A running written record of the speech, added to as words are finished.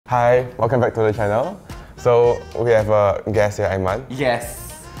Hi, welcome back to the channel. So we have a guest here, Aiman. Yes.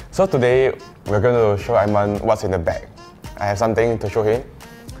 So today we're going to show Aiman what's in the bag. I have something to show him.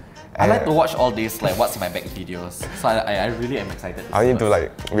 I like to watch all these like what's in my bag videos. So I really am excited. I need to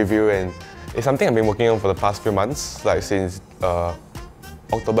like review, and it's something I've been working on for the past few months, like since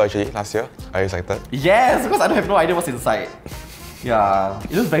October actually, last year. Are you excited? Yes, because I don't have no idea what's inside. Yeah,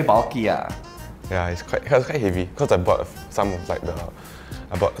 it looks very bulky. Yeah, it's quite heavy because I bought some of like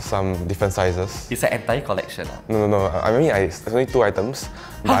I bought some different sizes. It's an entire collection. No. I mean, it's only 2 items,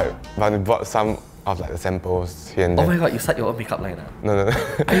 but I bought some of like the samples here and there. Oh my god, you start your own makeup line? No.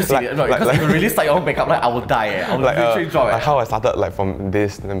 Are you serious? No, because if you really start your own makeup line, I will die. I will literally drop it. Like how I started like from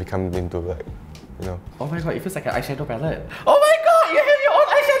this and then become into like, you know. Oh my god, it feels like an eyeshadow palette. Oh my god, you have your own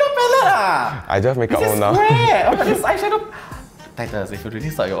eyeshadow palette! I just make up own now. Oh, but this eyeshadow. Titus, if you really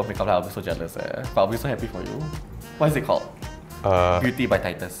start your own makeup line, I'll be so jealous. But I'll be so happy for you. What is it called? Beauty by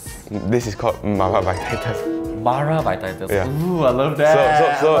Titus. This is called MARRA by Titus. MARRA by Titus. Yeah. Ooh, I love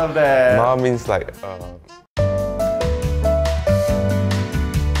that. So I love that. MARRA means like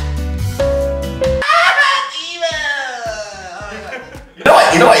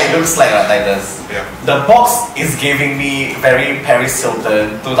You know what it looks like, Titus? Yeah. The box is giving me very Paris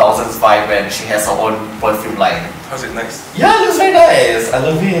Hilton 2000s vibe when she has her own perfume line. How's it nice? Yeah, it looks very nice. I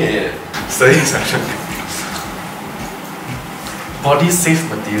love it. Study section. Body safe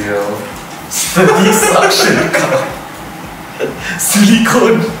material. Sturdy suction cup.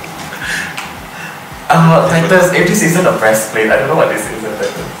 Silicone. Titus, if this isn't a breastplate, I don't know what this is,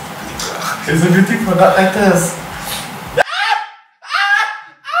 Titus. It's a beauty product, Titus.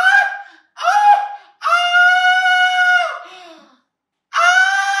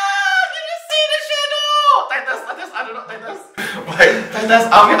 Titus,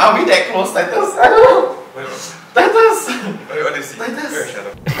 are we that close, Titus? I don't know. Titus! What do you see? Titus!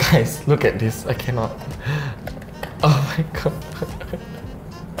 Guys, look at this. I cannot. Oh my god.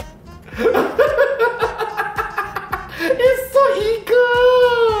 It's so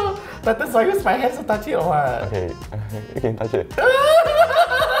eager! Titus, I use my hands to touch it or what? Okay, you can touch it.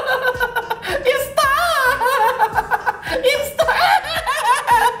 It's stuck! It's stuck!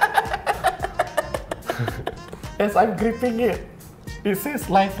 As I'm gripping it, it says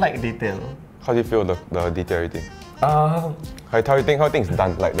lifelike detail. How do you feel the detail everything? How How you think it's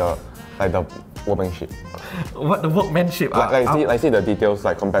done? Like the workmanship. What the workmanship? Like see the details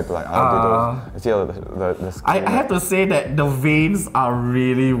like compared to like other videos. See the skin. I have to say that the veins are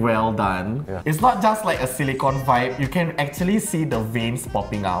really well done. Yeah. It's not just like a silicone vibe. You can actually see the veins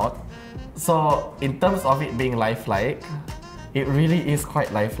popping out. So in terms of it being lifelike, it really is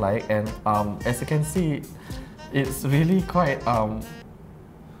quite lifelike, and as you can see, it's really quite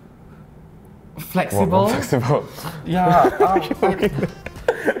flexible. Flexible. Yeah.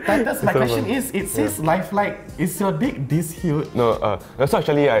 Titus, my question is, it says lifelike. Is your dick this huge? No, that's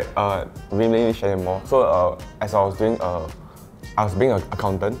actually really sharing more. So as I was doing I was being an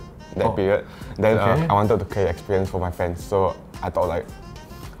accountant that period. Then I wanted to create experience for my friends. So I thought like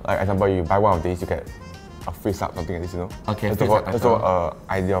example, you buy one of these, you get a free sub, something like this, you know. Okay. That's the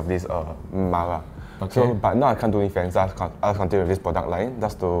idea of this MARRA. Okay. So, but now I can't do any fans. I'll continue with this product line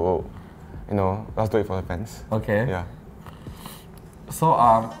just to, you know, let's do it for the fans. Okay. Yeah. So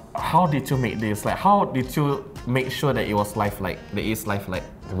how did you make this? Like, how did you make sure that it was lifelike? That it's lifelike?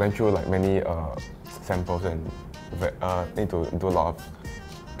 We went through like many samples and need to do a lot of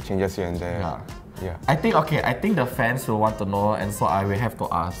changes here and there. Yeah. I think the fans will want to know, and so I will have to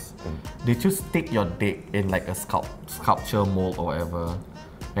ask. Did you stick your dick in like a sculpture mold or whatever?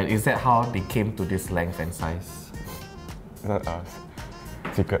 And is that how they came to this length and size? Not us.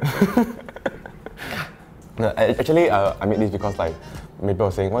 Secret. No, actually, I made this because like people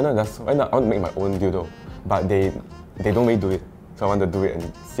were saying, why not I want to make my own dildo, but they don't really do it. So I want to do it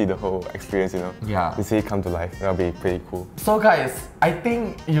and see the whole experience, you know. Yeah. To see it come to life. That'll be pretty cool. So guys, I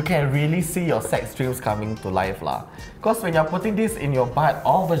think you can really see your sex dreams coming to life lah. Because when you're putting this in your butt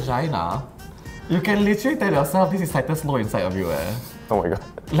or vagina, you can literally tell yourself this is Titus Low inside of you. Oh my god.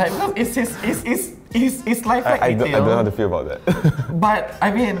 Like, because it's lifelike I don't know how to feel about that. But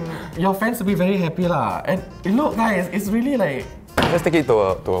I mean, your fans will be very happy lah. And look guys, it's really like, let's take it to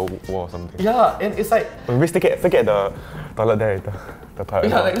a wall or something. Yeah, and it's like, we stick it at the toilet there, the toilet.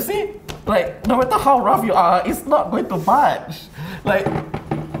 Yeah, like you see, like no matter how rough you are, it's not going to budge. Like,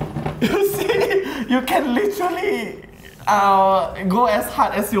 you see, you can literally go as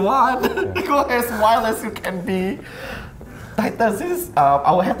hard as you want, go as wild as you can be. Titus is,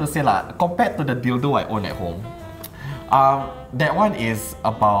 I would have to say lah, compared to the dildo I own at home, that one is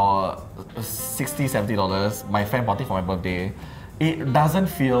about $60–70. My friend bought it for my birthday. it doesn't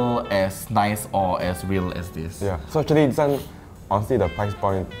feel as nice or as real as this. Yeah. So actually, this one, honestly, the price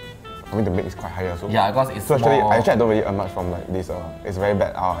point for me to make is quite higher. So yeah, because it's so actually, more... I don't really earn much from like this. It's very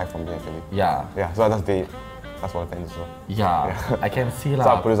bad ROI from me actually. Yeah. Yeah. So that's what the fans so. Yeah, I can see So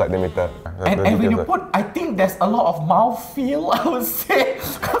lah. I produce like limited. And when you put, I think there's a lot of mouth feel, I would say.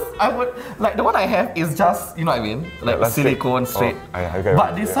 Because I would, like the one I have is just, you know what I mean? Like silicone straight. Oh, okay,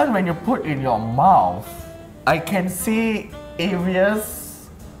 but this one, when you put in your mouth, I can see areas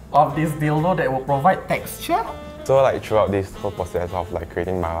of this dildo that will provide texture. So like throughout this whole process of like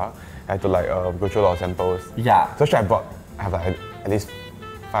creating MARRA, I had to like go through a lot of samples. Yeah. So actually I have like at least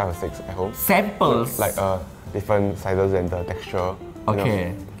 5 or 6 at home. Samples? Like different sizes and the texture. Okay.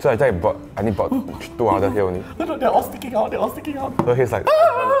 You know? So I only bought 2 other here only. No, they're all sticking out, they're all sticking out. So here's like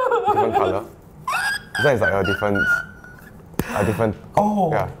different color. This one is like a different.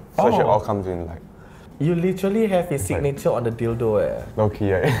 Oh. Yeah. So actually all comes in like. You literally have his signature on the dildo eh. No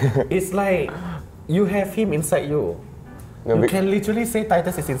key, right? It's like you have him inside you. No, you can literally say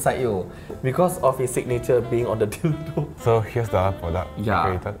Titus is inside you because of his signature being on the dildo. So here's the product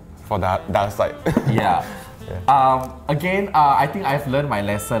created for the other side. Yeah. Again, I think I've learned my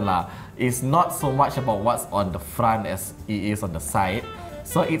lesson lah. It's not so much about what's on the front as it is on the side.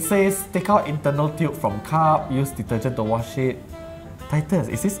 So it says, take out internal tube from cup, use detergent to wash it. Titus,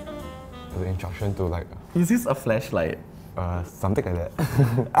 is this? The instruction to like. Is this a flashlight? Something like that.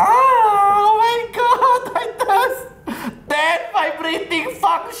 Oh my god, Titus! 10 vibrating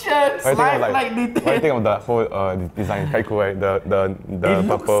functions! Lifelike detail! What do you think of the whole design? Quite cool, right? The it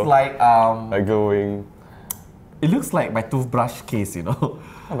purple. Looks like glowing. It looks like my toothbrush case, you know.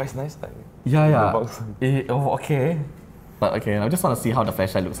 Oh, but it's nice, like. Yeah. Okay. But okay, I just want to see how the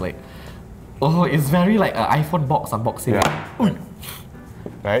flashlight looks like. Oh, it's very like an iPhone box unboxing. Yeah.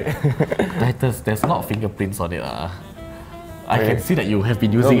 Right? Titus, there's not fingerprints on it. I can see that you have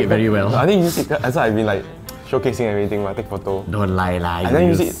been using it very well. I think you use it. That's why I've been like showcasing everything. I take photo. Don't lie, and then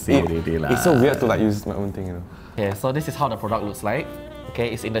use it. It's so weird to like use my own thing, you know. Okay, so this is how the product looks like. Okay,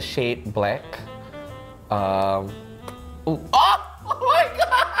 it's in the shade black. Oh my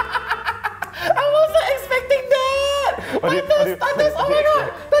god! I wasn't expecting that! Titus, oh my god!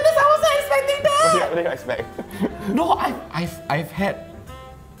 Titus, I wasn't expecting that! What do you expect? No, I've had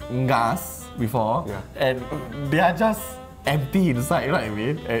gas before, and they are just empty inside, you know what I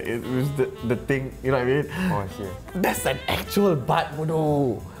mean? And it was the thing, you know what I mean? Oh, I see. That's an actual butt,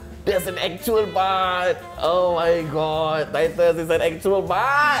 Bodo. That's an actual butt. Oh my god, Titus is an actual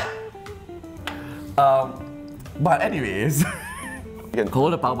butt. But anyways,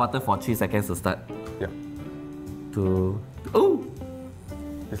 hold the power button for 3 seconds to start. Yeah. Oh!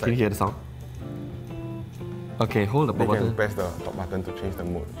 Can you hear the sound? Okay, hold the power button. You can press the top button to change the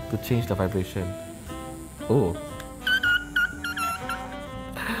mode. To change the vibration. Oh.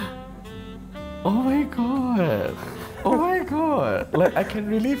 Oh my god. Oh my god. Like I can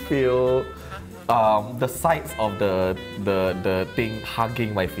really feel the sides of the thing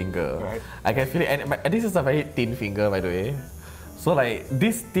hugging my finger. Right. I can feel it, and this is a very thin finger, by the way. So like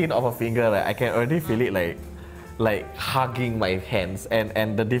this thin of a finger, like I can already feel it like hugging my hands,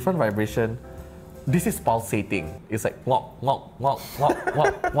 and the different vibration. This is pulsating. It's like walk, walk, walk, walk,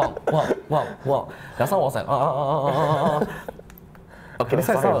 walk, walk, walk, walk, walk. That's how I was like. Okay, this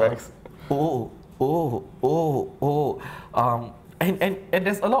is and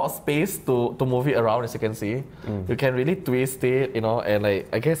there's a lot of space to move it around, as you can see. You can really twist it, you know, and like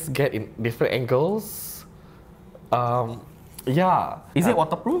I guess get in different angles. Yeah. Is it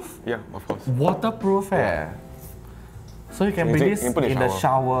waterproof? Yeah, of course. Waterproof, So you can bring this in the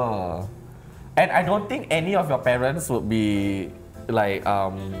shower. And I don't think any of your parents would be like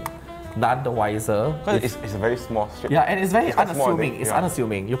none the wiser. Because it's a very small shape. Yeah, and it's very unassuming. It's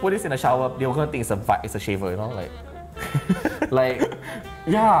unassuming. You put this in the shower, they're gonna think it's a shaver, you know, like. Like,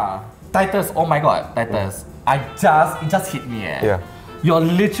 yeah. Titus, oh my god, Titus. It just hit me. Yeah. You're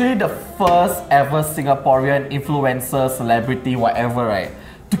literally the first ever Singaporean influencer, celebrity, whatever, right?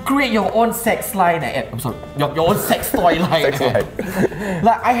 To create your own sex line. I'm sorry, your own sex toy line.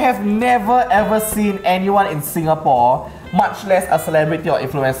 Like, I have never ever seen anyone in Singapore, much less a celebrity or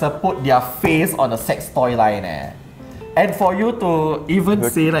influencer, put their face on a sex toy line. And for you to even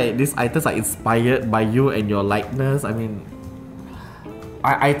say like these items are inspired by you and your likeness, I mean,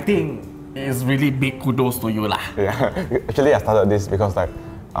 I think it's really big kudos to you lah. Yeah, actually I started this because like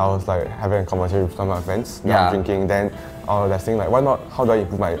I was like having a conversation with some of my friends, drinking, then I was saying like, why not, how do I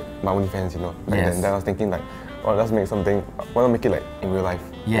improve my Onlyfans, you know? Then I was thinking like, well, let's make something, why not make it like in real life?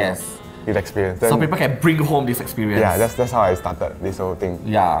 Yes. with experience. So people can bring home this experience. Yeah, that's how I started this whole thing.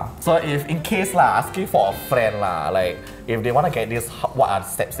 Yeah. So if in case asking for a friend like if they want to get this, what are the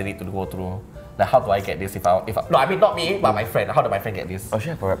steps they need to go through? Like how do I get this no, I mean not me, but my friend. How do my friend get this? She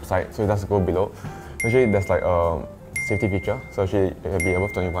have a website, so just go below. Usually there's like a safety feature, so she will be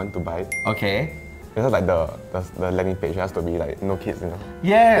above 21 to buy it. Okay. It's not like the landing page has to be like no kids, you know.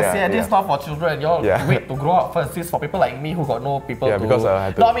 Yes, this is not for children. Y'all wait to grow up first. This is for people like me who got no people to... because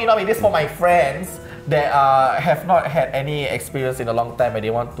not me. This is for my friends that have not had any experience in a long time and they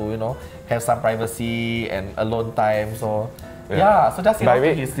want to, have some privacy and alone time. So so just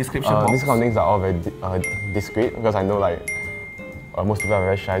his description box. These kind of things are all very discreet because I know like most people are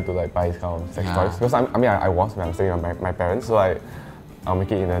very shy to like buy these kind of sex toys. Because I was when I'm staying with my parents, so like I'll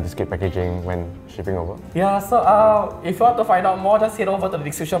make it in a discreet packaging when shipping over. Yeah, so if you want to find out more, just head over to the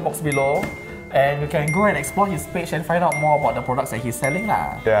description box below and you can go and explore his page and find out more about the products that he's selling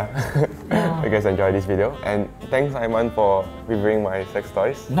lah. Yeah. I guess enjoy this video and thanks Aiman for reviewing my sex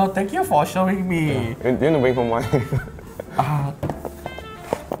toys. No, thank you for showing me. Do you want to bring home one?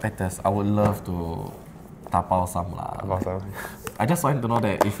 Titus, I would love to tapao some lah. I just want to know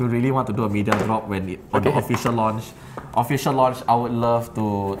that if you really want to do a media drop on the official launch, I would love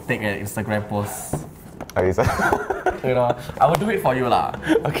to take an Instagram post. I will do it for you lah.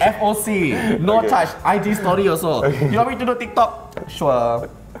 FOC, no charge. IG story also. You want me to do TikTok? Sure.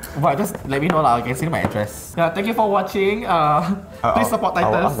 But just let me know lah. I can send my address. Yeah, thank you for watching. Please support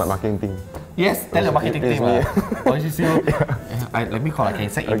Titus. I'll ask my marketing team. Yes, tell your marketing team. Is you? Let me call. I can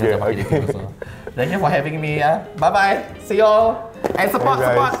set into the marketing team also. Thank you for having me. Bye bye. See you all. And support.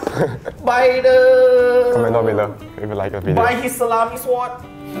 Buy Comment down below if you like the video. Buy his salami sword.